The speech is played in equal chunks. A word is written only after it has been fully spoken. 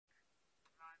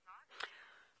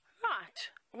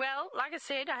Well, like I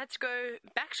said, I had to go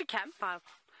back to camp. I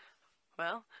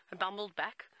bumbled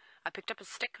back. I picked up a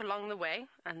stick along the way,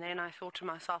 and then I thought to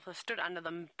myself, I stood under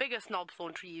the biggest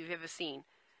knobthorn tree you've ever seen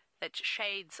that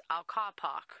shades our car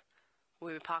park,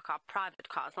 where we park our private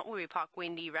cars, not where we park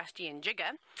Wendy, Rusty, and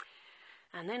Jigger.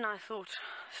 And then I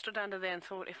stood under there and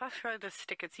thought, if I throw this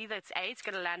stick, it's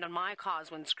going to land on my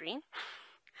car's windscreen.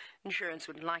 Insurance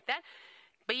wouldn't like that.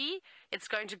 B, it's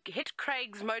going to hit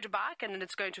Craig's motorbike, and then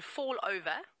it's going to fall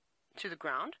over to the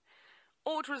ground.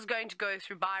 Or it was going to go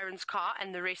through Byron's car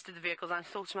and the rest of the vehicles. I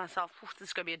thought to myself, this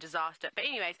is going to be a disaster. But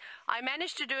anyways, I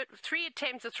managed to do it with 3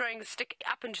 attempts of throwing the stick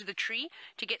up into the tree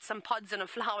to get some pods and a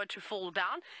flower to fall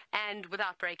down, and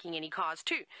without breaking any cars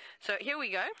too. So here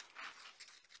we go.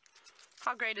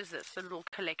 How great is this? A little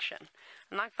collection.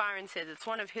 And like Byron said, it's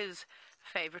one of his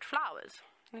favorite flowers.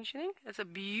 Don't you think? It's a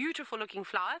beautiful looking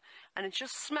flower, and it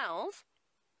just smells.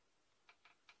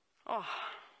 Oh,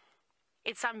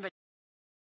 it's unbelievable.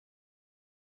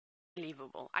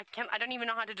 I don't even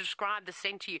know how to describe the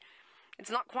scent to you. It's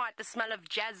not quite the smell of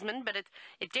jasmine, but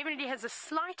it definitely has a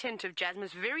slight hint of jasmine.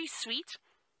 It's very sweet.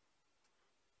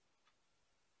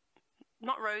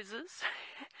 Not roses.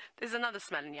 There's another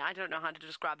smell in here. I don't know how to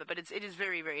describe it, but it is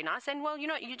very, very nice. And, well, you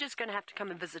know, you're just going to have to come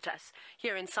and visit us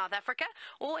here in South Africa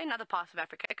or in other parts of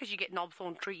Africa, because you get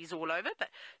knobthorn trees all over. But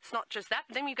it's not just that.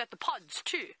 But then we've got the pods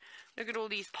too. Look at all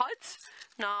these pods.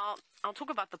 Now, I'll talk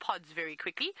about the pods very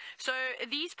quickly. So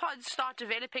these pods start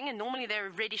developing, and normally they're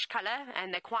a reddish color,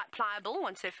 and they're quite pliable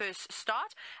once they first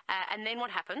start. And then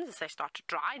what happens is they start to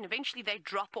dry, and eventually they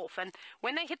drop off. And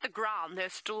when they hit the ground, they're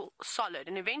still solid,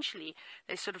 and eventually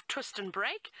they sort of twist and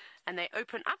break, and they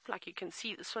open up, like you can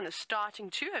see. This one is starting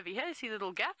to over here. You see the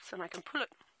little gaps, and I can pull it.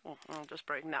 Oh, I've just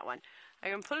broken that one. I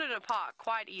can pull it apart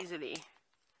quite easily.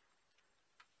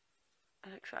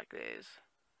 It looks like there's...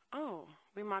 Oh,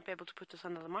 we might be able to put this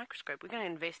under the microscope. We're going to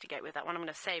investigate with that one. I'm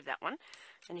going to save that one.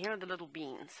 And here are the little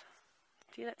beans.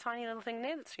 See that tiny little thing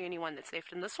there? That's the only one that's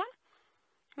left in this one.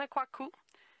 They're quite cool.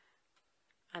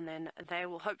 And then they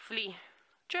will hopefully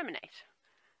germinate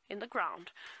in the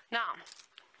ground. Now,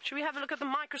 should we have a look at the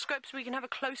microscope so we can have a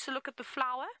closer look at the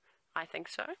flower? I think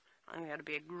so. I think that'll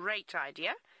be a great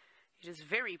idea. It is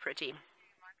very pretty.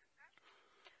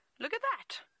 Look at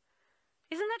that.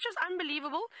 Isn't that just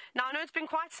unbelievable? Now, I know it's been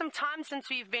quite some time since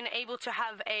we've been able to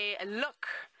have a look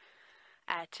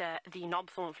at the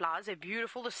knobthorn flowers. They're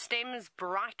beautiful. The stem is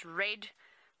bright red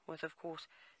with, of course,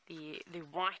 the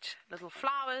white little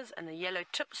flowers and the yellow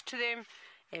tips to them.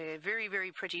 A very,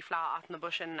 very pretty flower out in the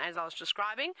bush, and as I was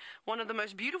describing, one of the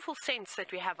most beautiful scents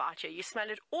that we have out here. You smell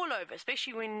it all over,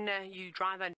 especially when you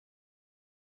drive under.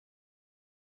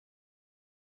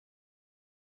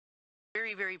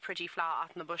 Very, very pretty flower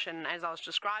out in the bush, and as I was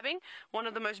describing, one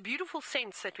of the most beautiful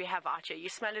scents that we have out here. You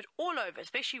smell it all over,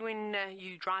 especially when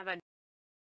you drive under.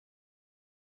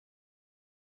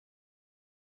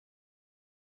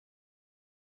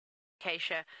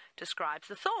 Acacia describes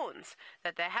the thorns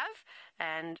that they have,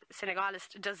 and Senegalis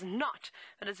does not,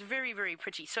 but it's very, very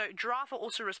pretty. So giraffe are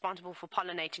also responsible for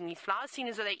pollinating these flowers, seeing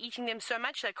as though they're eating them so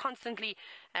much. They're constantly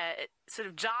sort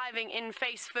of diving in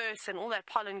face first, and all that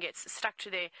pollen gets stuck to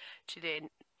their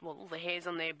all the hairs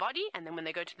on their body, and then when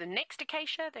they go to the next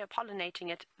acacia, they're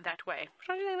pollinating it that way.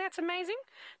 Don't you think that's amazing?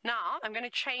 Now I'm going to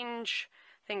change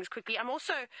things quickly. I'm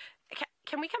also...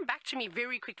 Can we come back to me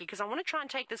very quickly, because I want to try and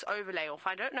take this overlay off.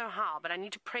 I don't know how, but I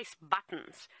need to press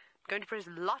buttons. I'm going to press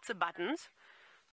lots of buttons